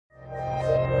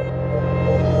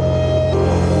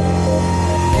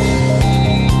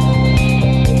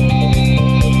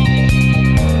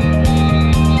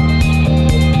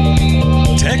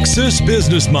Texas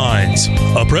Business Minds,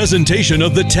 a presentation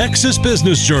of the Texas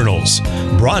Business Journals,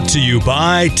 brought to you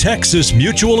by Texas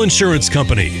Mutual Insurance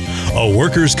Company, a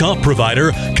workers' comp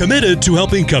provider committed to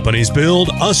helping companies build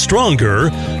a stronger,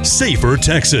 safer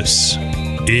Texas.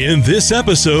 In this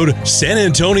episode, San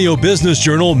Antonio Business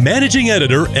Journal Managing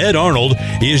Editor Ed Arnold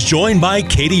is joined by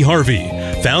Katie Harvey,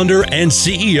 founder and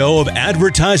CEO of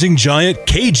advertising giant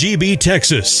KGB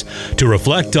Texas, to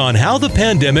reflect on how the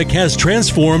pandemic has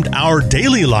transformed our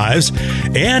daily lives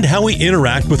and how we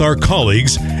interact with our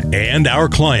colleagues and our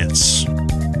clients.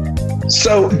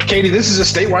 So, Katie, this is a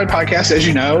statewide podcast, as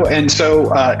you know. And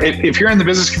so if you're in the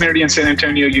business community in San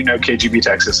Antonio, you know KGB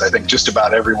Texas. I think just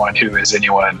about everyone who is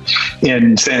anyone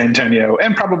in San Antonio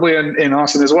and probably in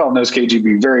Austin as well knows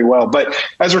KGB very well. But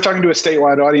as we're talking to a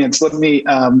statewide audience, let me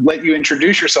let you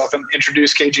introduce yourself and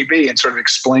introduce KGB and sort of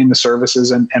explain the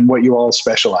services and what you all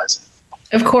specialize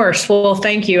in. Of course. Well,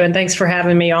 thank you. And thanks for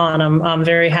having me on. I'm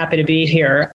very happy to be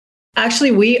here.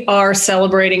 Actually, we are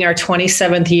celebrating our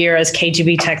 27th year as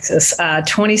KGB Texas,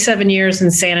 27 years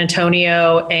in San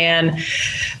Antonio and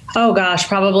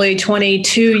probably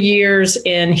 22 years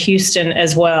in Houston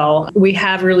as well. We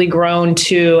have really grown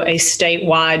to a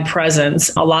statewide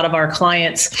presence. A lot of our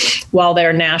clients, while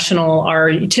they're national,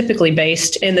 are typically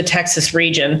based in the Texas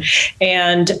region.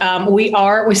 And we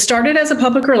started as a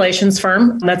public relations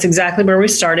firm. That's exactly where we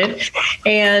started.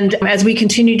 And as we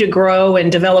continue to grow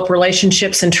and develop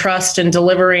relationships and trust and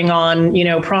delivering on,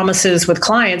 promises with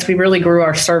clients, we really grew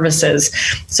our services.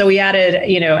 So we added,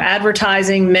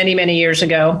 advertising many, many years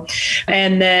ago.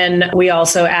 And then we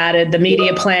also added the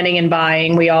media planning and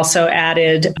buying. We also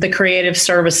added the creative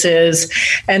services.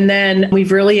 And then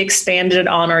we've really expanded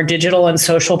on our digital and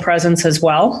social presence as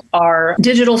well. Our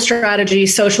digital strategy,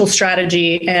 social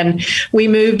strategy, and we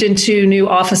moved into new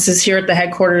offices here at the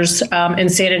headquarters in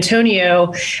San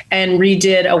Antonio and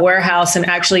redid a warehouse and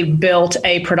actually built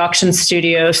a production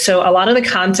studio. So a lot of the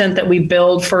content that we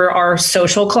build for our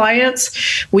social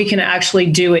clients, we can actually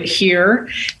do it here.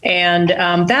 And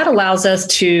that allows us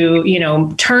to,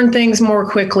 turn things more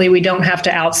quickly. We don't have to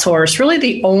outsource. Really,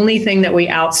 the only thing that we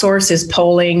outsource is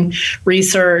polling,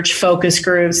 research, focus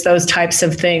groups, those types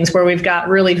of things where we've got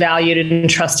really valued and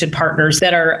trusted partners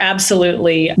that are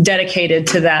absolutely dedicated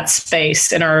to that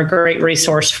space and are a great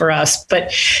resource for us.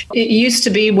 But it used to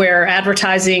be where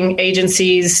advertising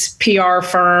agencies, PR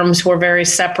firms were very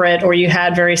separate, or you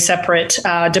had very separate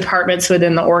departments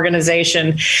within the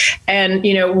organization. And,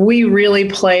 we really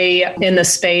play in the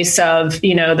space of,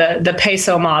 the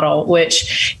peso model,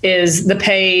 which is the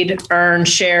paid, earned,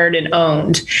 shared, and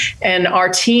owned. And our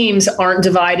teams aren't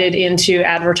divided into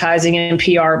advertising and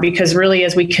PR because really,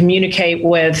 as we communicate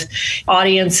with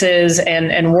audiences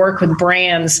and work with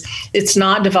brands, it's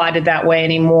not divided that way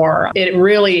anymore. It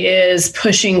really is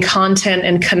pushing content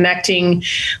and connecting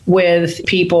with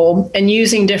people and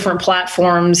using different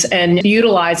platforms and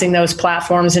utilizing those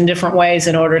platforms in different ways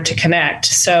in order to connect.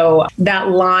 So that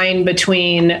line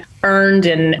between earned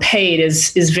and paid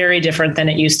is very different than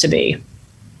it used to be.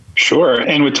 Sure.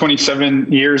 And with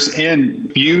 27 years in,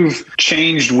 you've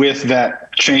changed with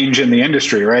that change in the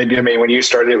industry, right? I mean, when you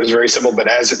started, it was very simple, but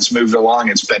as it's moved along,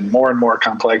 it's been more and more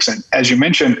complex. And as you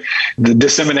mentioned, the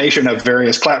dissemination of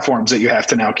various platforms that you have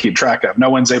to now keep track of. No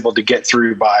one's able to get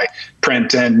through by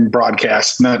print and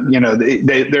broadcast.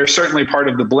 They're certainly part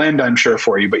of the blend, I'm sure,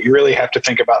 for you, but you really have to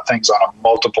think about things on a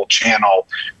multiple channel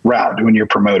route when you're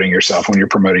promoting yourself, when you're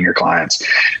promoting your clients.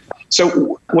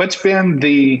 So what's been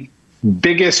the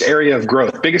biggest area of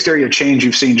growth, biggest area of change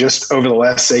you've seen just over the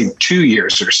last, say, 2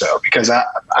 years or so? Because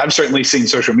I've certainly seen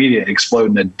social media explode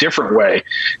in a different way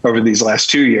over these last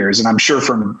 2 years. And I'm sure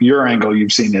from your angle,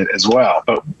 you've seen it as well.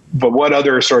 But what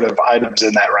other sort of items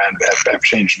in that round have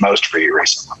changed most for you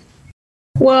recently?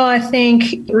 Well, I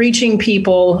think reaching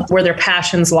people where their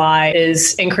passions lie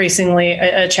is increasingly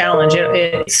a challenge.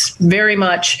 It's very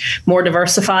much more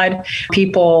diversified.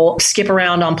 People skip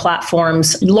around on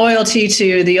platforms. Loyalty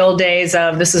to the old days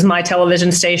of this is my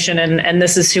television station and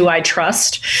this is who I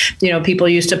trust. People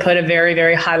used to put a very,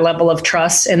 very high level of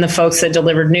trust in the folks that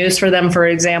delivered news for them, for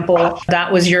example.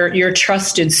 That was your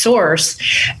trusted source.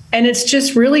 And it's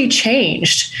just really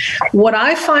changed. What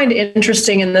I find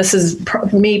interesting, and this is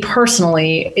me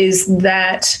personally, is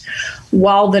that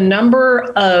while the number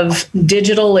of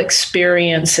digital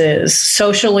experiences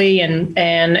socially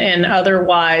and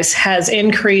otherwise has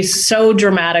increased so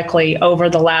dramatically over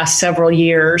the last several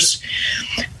years,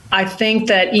 I think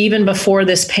that even before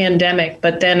this pandemic,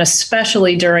 but then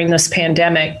especially during this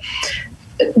pandemic,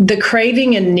 the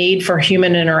craving and need for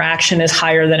human interaction is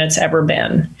higher than it's ever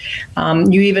been.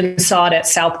 You even saw it at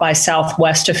South by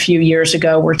Southwest a few years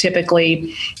ago, where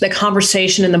typically the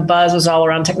conversation and the buzz was all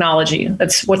around technology.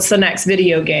 That's what's the next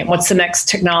video game? What's the next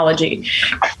technology?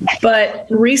 But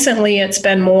recently it's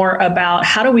been more about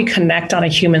how do we connect on a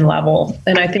human level?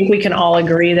 And I think we can all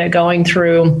agree that going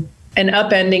through an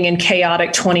upending and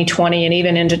chaotic 2020 and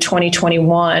even into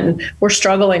 2021, we're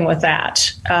struggling with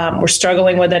that. We're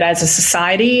struggling with it as a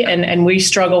society, and we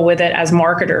struggle with it as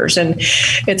marketers. And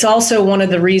it's also one of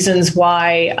the reasons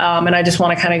why, and I just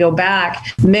want to kind of go back,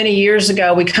 many years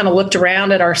ago, we kind of looked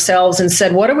around at ourselves and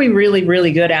said, what are we really,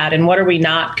 really good at? And what are we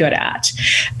not good at?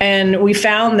 And we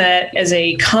found that as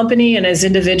a company and as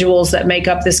individuals that make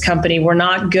up this company, we're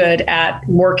not good at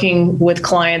working with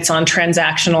clients on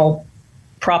transactional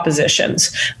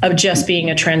propositions of just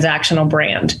being a transactional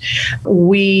brand.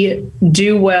 We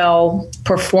do well,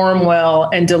 perform well,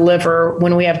 and deliver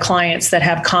when we have clients that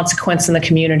have consequence in the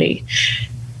community.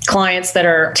 Clients that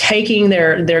are taking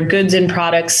their goods and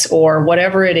products or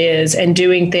whatever it is and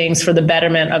doing things for the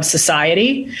betterment of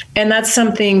society. And that's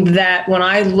something that when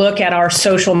I look at our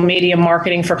social media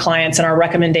marketing for clients and our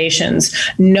recommendations,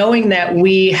 knowing that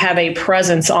we have a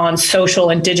presence on social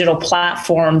and digital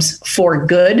platforms for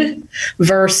good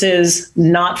versus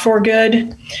not for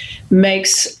good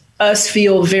makes us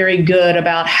feel very good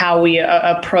about how we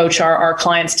approach our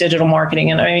clients' digital marketing.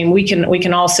 And I mean, we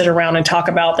can all sit around and talk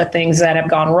about the things that have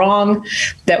gone wrong,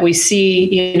 that we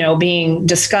see, being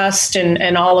discussed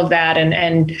and all of that.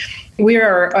 And we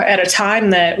are at a time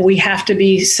that we have to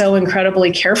be so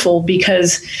incredibly careful,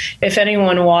 because if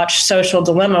anyone watched Social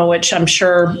Dilemma, which I'm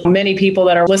sure many people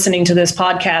that are listening to this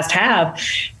podcast have,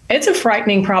 it's a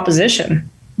frightening proposition,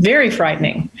 very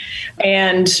frightening.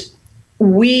 And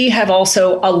we have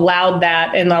also allowed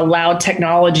that and allowed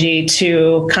technology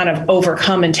to kind of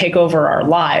overcome and take over our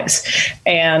lives.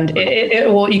 And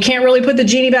you can't really put the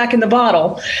genie back in the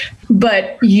bottle,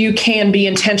 but you can be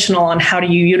intentional on how do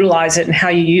you utilize it and how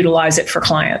you utilize it for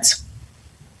clients.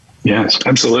 Yes,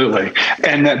 absolutely.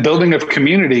 And that building of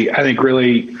community, I think,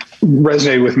 really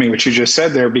resonated with me, what you just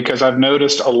said there, because I've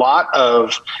noticed a lot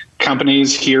of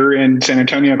companies here in San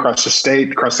Antonio, across the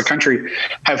state, across the country,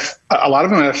 a lot of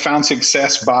them have found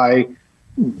success by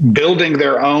building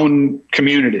their own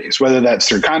communities, whether that's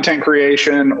through content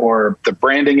creation or the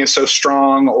branding is so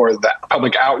strong or the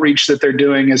public outreach that they're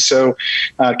doing is so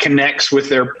connects with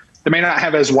they may not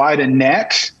have as wide a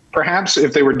net, perhaps,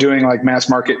 if they were doing like mass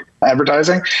market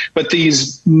advertising, but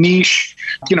these niche,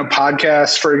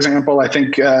 podcasts, for example, I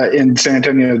think in San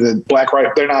Antonio, the Black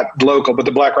Rifle, they're not local, but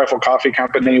the Black Rifle Coffee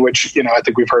Company, which, I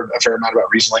think we've heard a fair amount about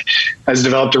recently, has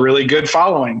developed a really good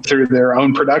following through their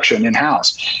own production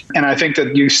in-house. And I think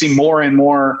that you see more and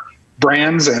more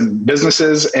brands and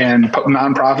businesses and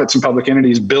nonprofits and public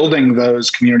entities building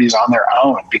those communities on their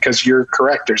own, because you're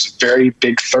correct. There's a very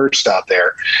big thirst out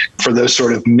there for those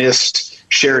sort of missed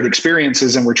shared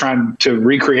experiences, and we're trying to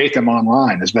recreate them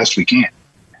online as best we can.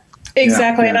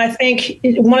 Exactly. Yeah. And I think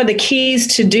one of the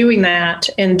keys to doing that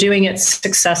and doing it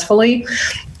successfully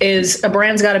is a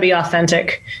brand's got to be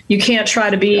authentic. You can't try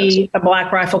to be a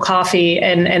Black Rifle Coffee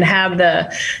and have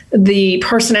the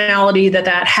personality that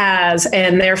has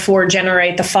and therefore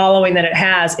generate the following that it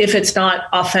has if it's not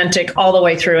authentic all the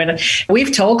way through. And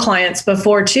we've told clients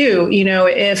before too,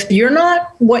 if you're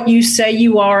not what you say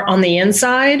you are on the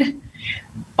inside,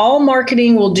 all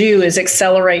marketing will do is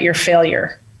accelerate your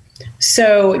failure.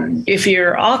 So if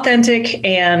you're authentic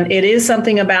and it is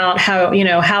something about how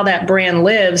that brand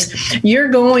lives, you're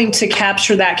going to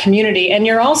capture that community. And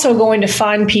you're also going to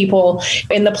find people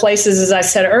in the places, as I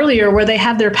said earlier, where they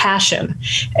have their passion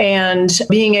and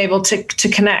being able to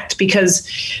connect, because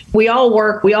we all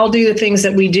work, we all do the things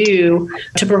that we do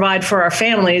to provide for our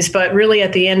families. But really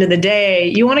at the end of the day,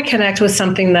 you want to connect with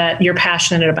something that you're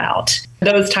passionate about,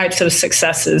 those types of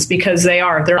successes, because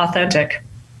they're authentic.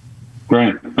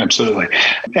 Right. Absolutely.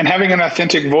 And having an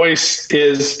authentic voice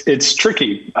it's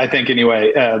tricky, I think,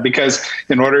 anyway, because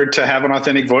in order to have an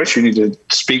authentic voice, you need to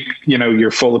speak,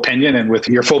 your full opinion and with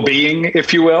your full being,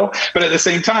 if you will. But at the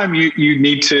same time, you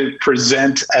need to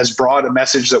present as broad a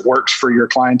message that works for your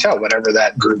clientele, whatever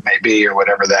that group may be or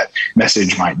whatever that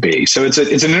message might be. So it's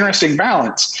an interesting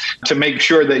balance to make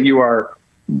sure that you are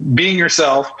being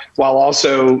yourself while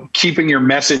also keeping your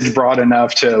message broad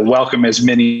enough to welcome as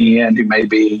many in who may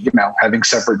be, having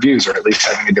separate views or at least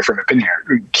having a different opinion,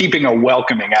 or keeping a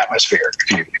welcoming atmosphere,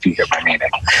 if you get my meaning.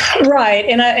 Right.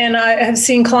 And I have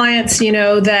seen clients,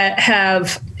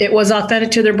 that it was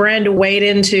authentic to their brand to wade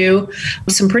into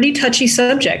some pretty touchy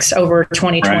subjects over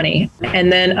 2020. Right.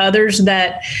 And then others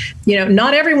that,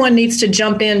 not everyone needs to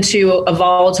jump into a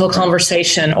volatile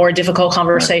conversation or a difficult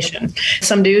conversation. Right.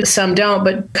 Some do, some don't,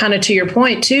 but kind of to your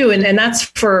point too. And that's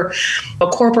for a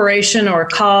corporation or a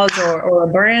cause or a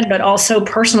brand, but also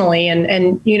personally.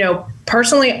 And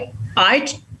personally, I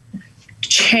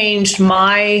changed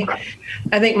my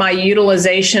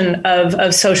utilization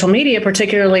of social media,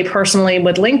 particularly personally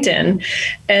with LinkedIn.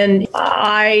 And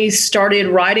I started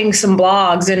writing some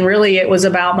blogs, and really it was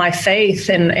about my faith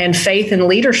and faith in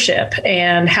leadership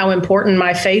and how important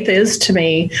my faith is to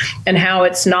me and how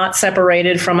it's not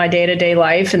separated from my day-to-day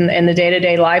life and the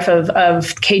day-to-day life of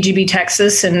KGB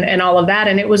Texas and all of that.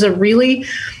 And it was a really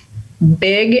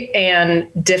big and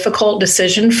difficult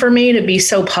decision for me to be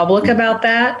so public about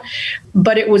that.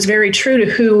 But it was very true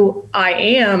to who I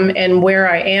am and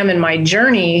where I am in my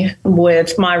journey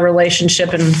with my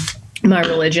relationship and my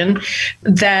religion,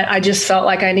 that I just felt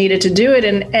like I needed to do it.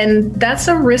 And that's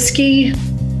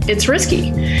it's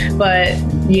risky, but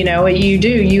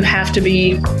you have to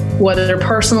be, whether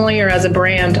personally or as a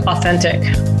brand, authentic.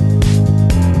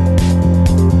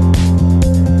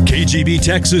 KGB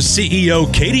Texas CEO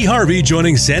Katie Harvey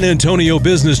joining San Antonio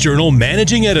Business Journal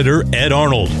Managing Editor Ed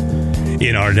Arnold.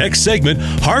 In our next segment,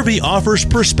 Harvey offers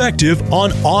perspective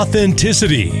on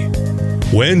authenticity.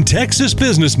 When Texas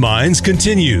Business Minds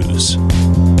continues.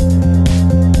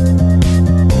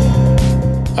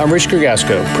 I'm Rich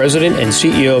Gergasco, President and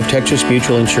CEO of Texas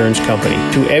Mutual Insurance Company.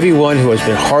 To everyone who has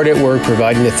been hard at work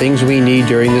providing the things we need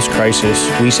during this crisis,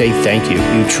 we say thank you.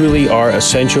 You truly are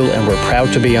essential, and we're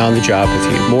proud to be on the job with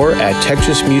you. More at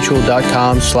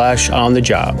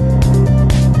texasmutual.com/on-the-job.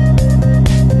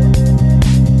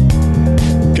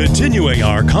 Continuing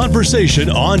our conversation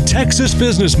on Texas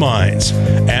Business Minds,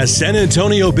 as San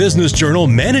Antonio Business Journal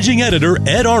Managing Editor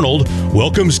Ed Arnold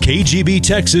welcomes KGB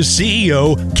Texas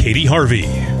CEO Katie Harvey.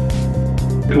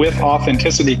 With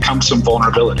authenticity comes some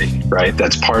vulnerability, right?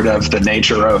 That's part of the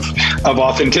nature of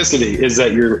authenticity, is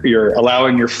that you're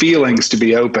allowing your feelings to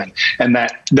be open, and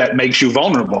that makes you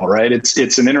vulnerable, right?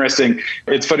 It's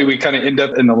funny, we kind of end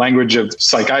up in the language of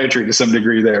psychiatry to some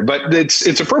degree there, but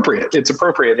it's appropriate. It's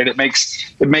appropriate, and it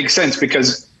makes sense,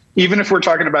 because even if we're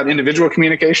talking about individual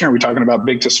communication or we're talking about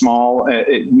big to small,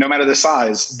 no matter the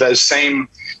size, those same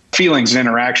feelings and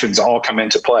interactions all come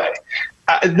into play.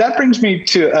 That brings me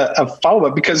to a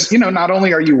follow-up, because, not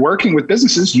only are you working with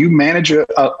businesses, you manage a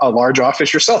large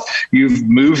office yourself. You've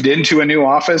moved into a new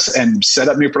office and set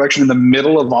up new production in the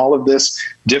middle of all of this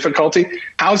difficulty.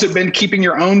 How's it been keeping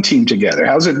your own team together?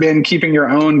 How's it been keeping your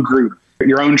own group,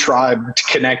 your own tribe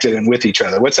connected and with each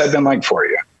other? What's that been like for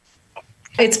you?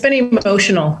 It's been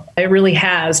emotional. It really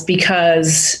has,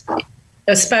 because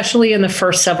especially in the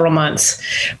first several months,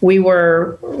 we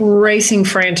were racing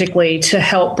frantically to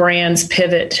help brands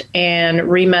pivot and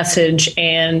remessage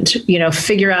and,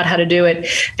 figure out how to do it,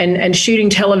 and shooting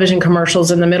television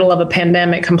commercials in the middle of a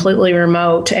pandemic, completely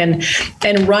remote and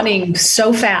running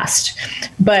so fast.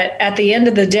 But at the end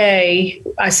of the day,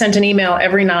 I sent an email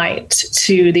every night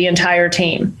to the entire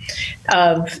team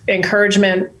of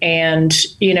encouragement and,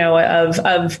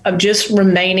 of just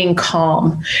remaining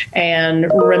calm and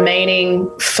remaining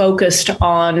focused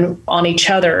on each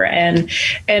other. And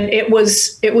it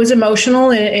was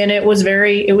emotional, and it was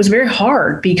very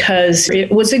hard, because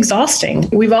it was exhausting.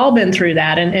 We've all been through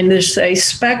that. And there's a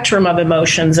spectrum of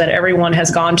emotions that everyone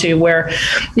has gone to where,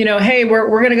 hey, we're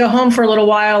going to go home for a little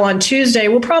while on Tuesday.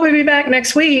 We'll probably be back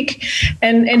next week.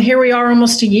 And here we are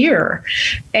almost a year.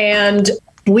 And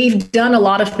we've done a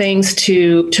lot of things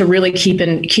to really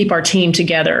keep our team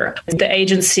together. The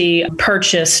agency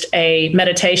purchased a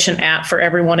meditation app for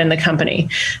everyone in the company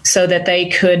so that they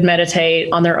could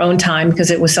meditate on their own time,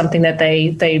 because it was something that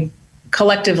they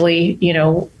collectively,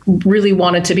 really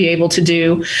wanted to be able to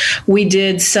do. We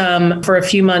did for a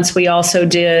few months, we also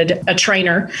did a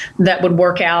trainer that would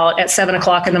work out at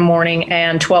 7:00 in the morning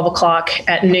and 12:00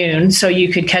 at noon. So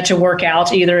you could catch a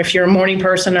workout, either if you're a morning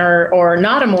person or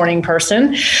not a morning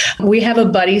person. We have a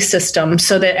buddy system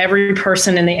so that every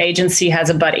person in the agency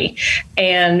has a buddy,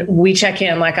 and we check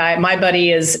in. Like my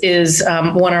buddy is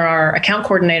one of our account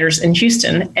coordinators in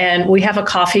Houston, and we have a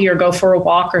coffee or go for a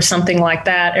walk or something like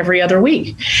that every other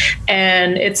week.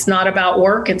 And it's not about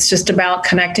work. It's just about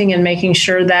connecting and making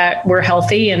sure that we're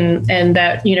healthy and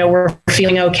that, we're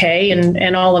feeling okay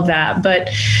and all of that. But,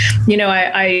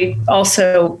 I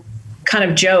also kind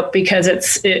of joke, because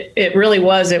it really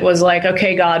was. It was like,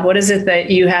 okay, God, what is it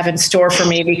that you have in store for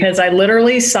me? Because I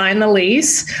literally signed the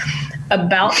lease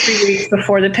about 3 weeks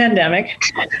before the pandemic.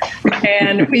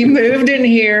 And we moved in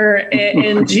here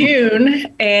in June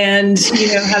and,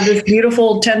 have this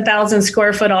beautiful 10,000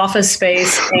 square foot office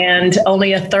space. And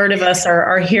only a third of us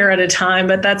are here at a time,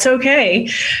 but that's okay.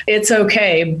 It's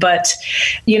okay. But,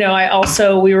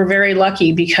 we were very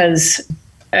lucky because,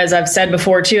 as I've said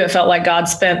before, too, it felt like God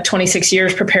spent 26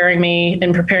 years preparing me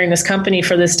and preparing this company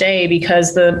for this day,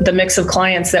 because the mix of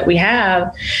clients that we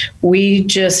have, we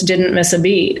just didn't miss a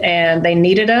beat, and they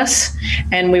needed us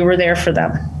and we were there for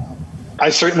them. I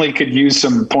certainly could use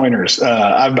some pointers.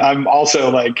 I'm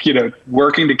also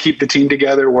working to keep the team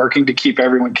together, working to keep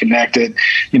everyone connected,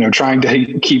 trying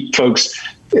to keep folks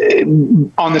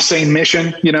on the same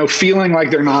mission, feeling like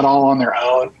they're not all on their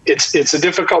own. It's a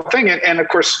difficult thing. And of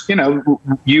course,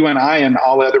 you and I and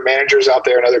all the other managers out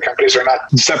there and other companies are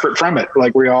not separate from it.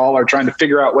 Like, we all are trying to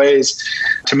figure out ways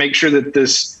to make sure that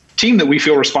this team that we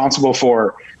feel responsible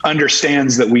for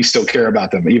understands that we still care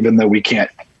about them, even though we can't,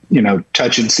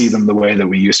 touch and see them the way that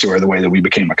we used to, or the way that we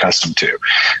became accustomed to.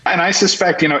 And I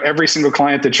suspect, every single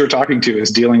client that you're talking to is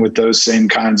dealing with those same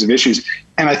kinds of issues.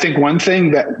 And I think one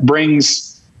thing that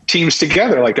brings teams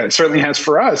together, like that certainly has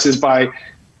for us, is by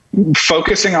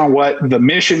focusing on what the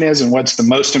mission is and what's the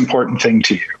most important thing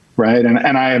to you, right?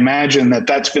 And I imagine that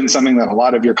that's been something that a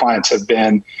lot of your clients have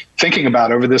been thinking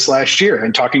about over this last year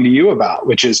and talking to you about,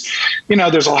 which is,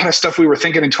 there's a lot of stuff we were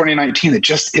thinking in 2019 that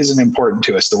just isn't important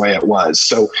to us the way it was.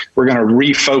 So we're going to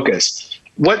refocus.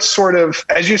 What sort of,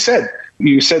 as you said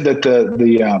that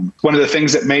the one of the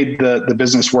things that made the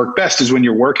business work best is when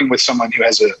you're working with someone who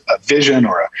has a vision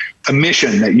or a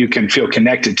mission that you can feel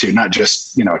connected to, not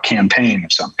just, a campaign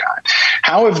of some kind.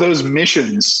 How have those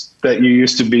missions that you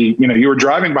used to be, you were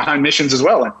driving behind missions as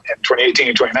well in 2018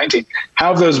 and 2019.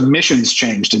 How have those missions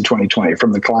changed in 2020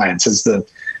 from the clients?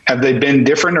 Have they been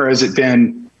different, or has it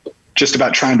been just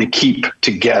about trying to keep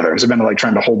together? Has it been like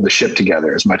trying to hold the ship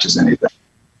together as much as anything?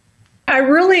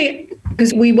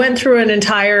 Because we went through an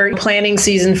entire planning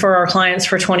season for our clients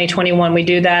for 2021. We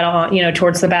do that,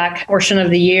 towards the back portion of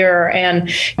the year. And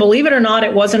believe it or not,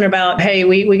 it wasn't about, hey,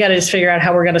 we got to just figure out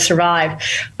how we're going to survive.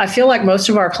 I feel like most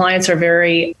of our clients are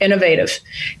very innovative.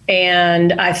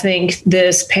 And I think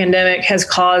this pandemic has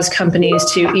caused companies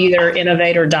to either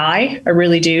innovate or die. I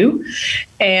really do.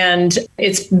 And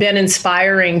it's been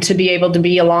inspiring to be able to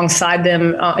be alongside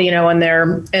them,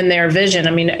 in their vision.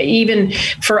 I mean, even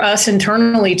for us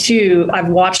internally too, I've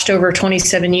watched over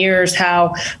 27 years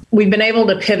how we've been able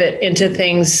to pivot into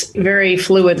things very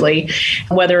fluidly,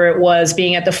 whether it was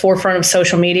being at the forefront of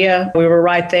social media, we were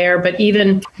right there. But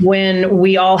even when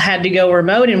we all had to go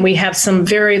remote, and we have some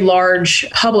very large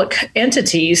public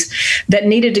entities that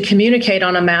needed to communicate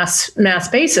on a mass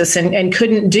basis and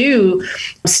couldn't do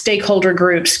stakeholder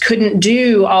groups, couldn't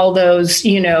do all those,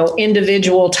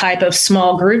 individual type of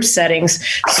small group settings.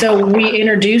 So we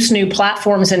introduced new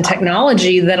platforms and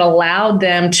technology that allowed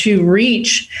them to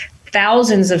reach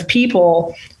thousands of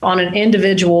people on an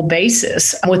individual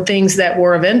basis with things that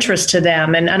were of interest to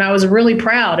them. And I was really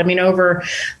proud. I mean, over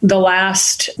the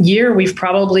last year, we've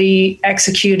probably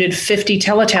executed 50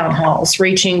 teletown halls,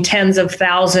 reaching tens of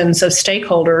thousands of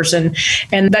stakeholders.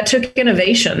 And that took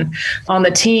innovation on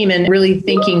the team and really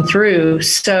thinking through.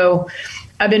 So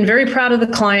I've been very proud of the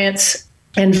clients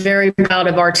and very proud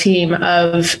of our team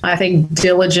of, I think,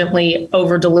 diligently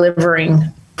over-delivering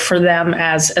for them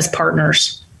as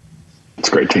partners. It's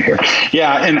great to hear.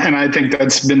 Yeah, and I think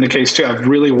that's been the case too. I've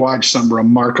really watched some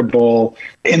remarkable,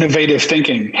 innovative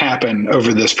thinking happen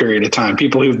over this period of time.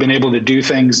 People who've been able to do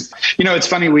things. It's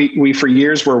funny, we for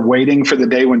years were waiting for the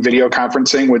day when video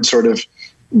conferencing would sort of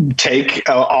take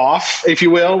off, if you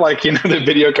will, the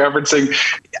video conferencing.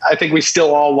 I think we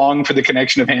still all long for the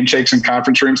connection of handshakes and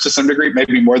conference rooms to some degree,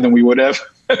 maybe more than we would have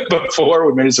before,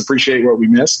 would made us appreciate what we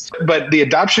missed. But the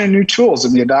adoption of new tools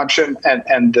and the adoption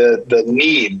and the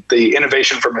need, the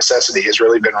innovation for necessity has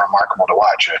really been remarkable to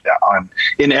watch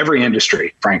in every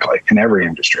industry, frankly, in every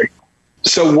industry.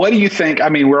 So what do you think? I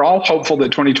mean, we're all hopeful that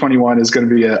 2021 is going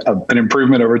to be an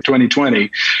improvement over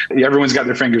 2020. Everyone's got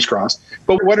their fingers crossed.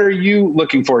 But what are you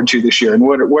looking forward to this year? And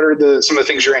what are some of the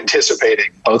things you're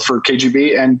anticipating, both for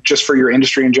KGB and just for your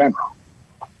industry in general?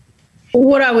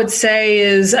 What I would say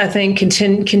is, I think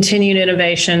continued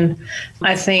innovation.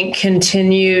 I think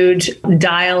continued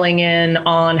dialing in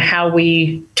on how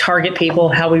we target people,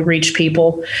 how we reach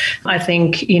people. I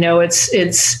think,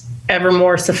 it's ever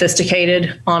more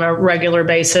sophisticated on a regular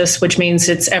basis, which means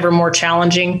it's ever more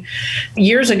challenging.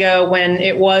 Years ago, when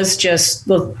it was just,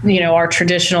 our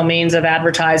traditional means of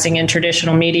advertising and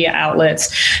traditional media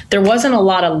outlets, there wasn't a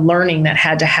lot of learning that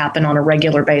had to happen on a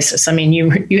regular basis. I mean,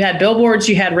 you had billboards,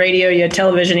 you had radio, you had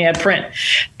television, you had print,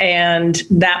 and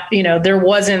that, there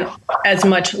wasn't as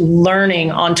much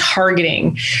learning on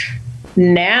targeting.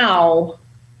 Now,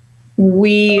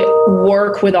 we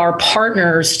work with our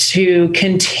partners to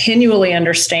continually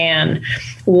understand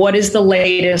what is the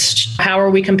latest, how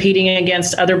are we competing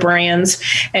against other brands,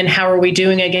 and how are we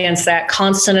doing against that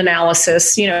constant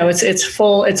analysis.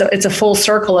 It's a full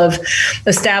circle of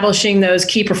establishing those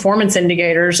key performance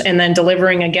indicators and then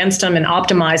delivering against them and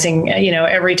optimizing,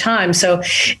 every time. So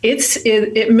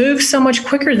it moves so much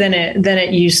quicker than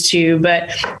it used to.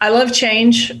 But I love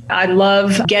change. I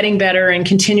love getting better and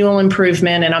continual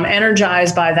improvement, and I'm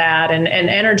energized by that, and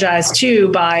energized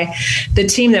too by the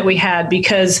team that we had,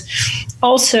 because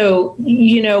also,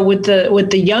 with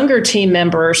the younger team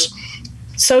members,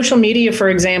 social media, for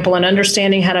example, and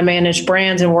understanding how to manage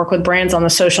brands and work with brands on the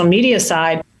social media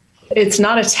side, it's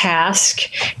not a task.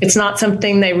 It's not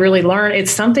something they really learn.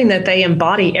 It's something that they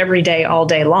embody every day, all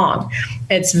day long.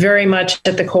 It's very much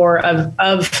at the core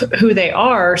of who they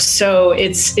are. So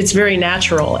it's very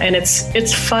natural, and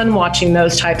it's fun watching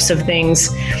those types of things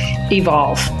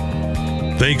evolve.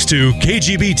 Thanks to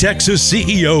KGB Texas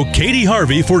CEO Katie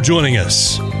Harvey for joining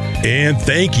us. And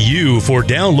thank you for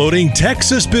downloading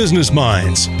Texas Business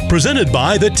Minds, presented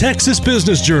by the Texas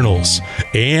Business Journals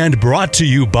and brought to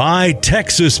you by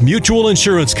Texas Mutual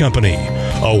Insurance Company,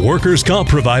 a workers' comp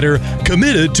provider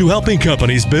committed to helping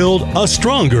companies build a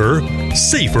stronger,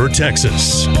 safer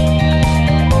Texas.